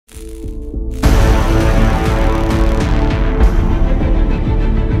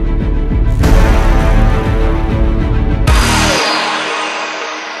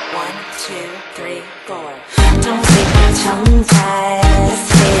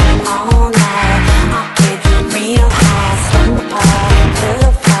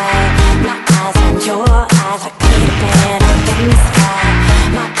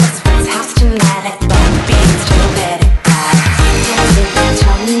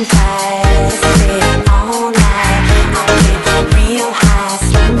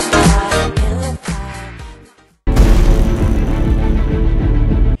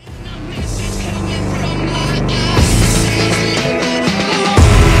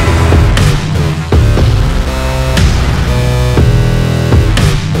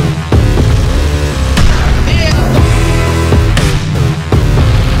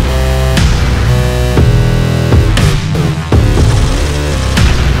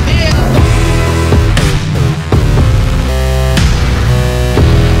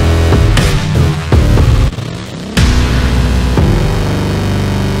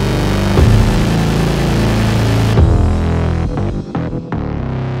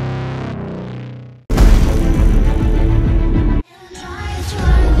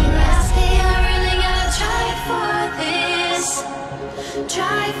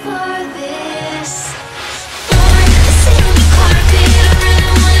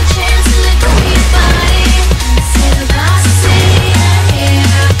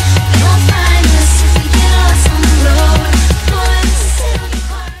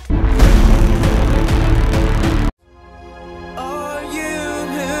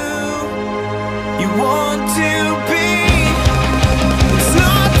you want to be. It's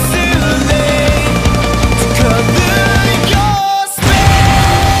not too late to color your space.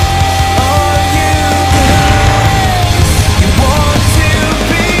 Are you the place you want to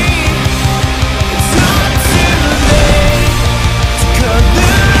be? It's not too late to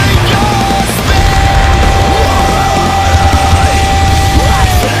color your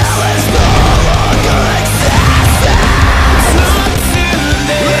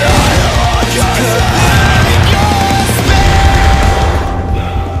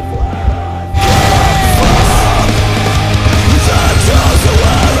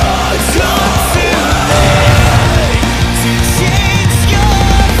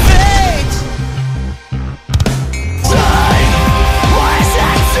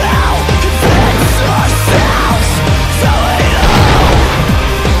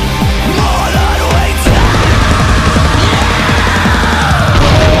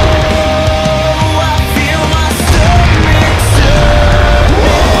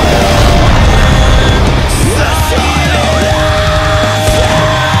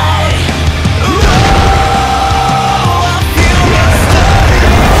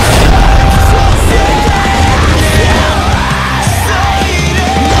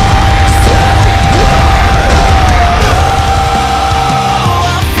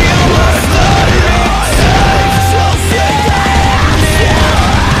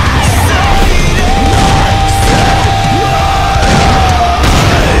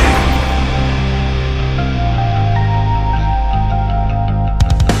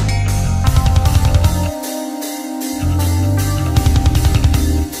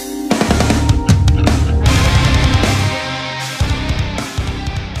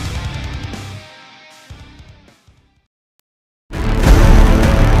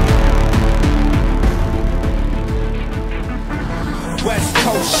West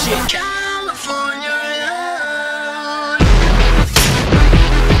Coast shit. California.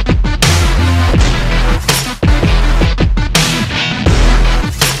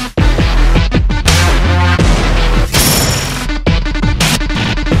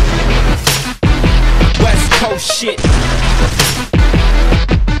 West Coast shit.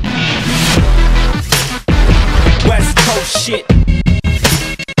 West Coast shit.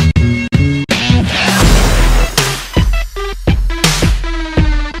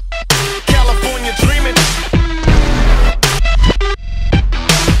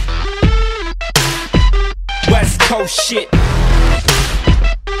 Coast shit.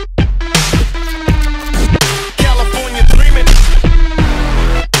 California dreaming.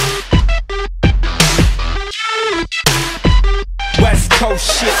 West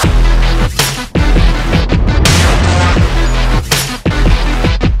Coast shit.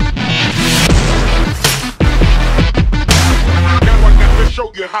 Now I got to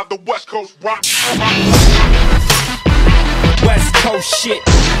show you how the West Coast rock. West Coast shit.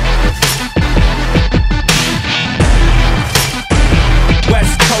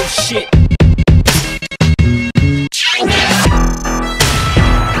 West Coast shit.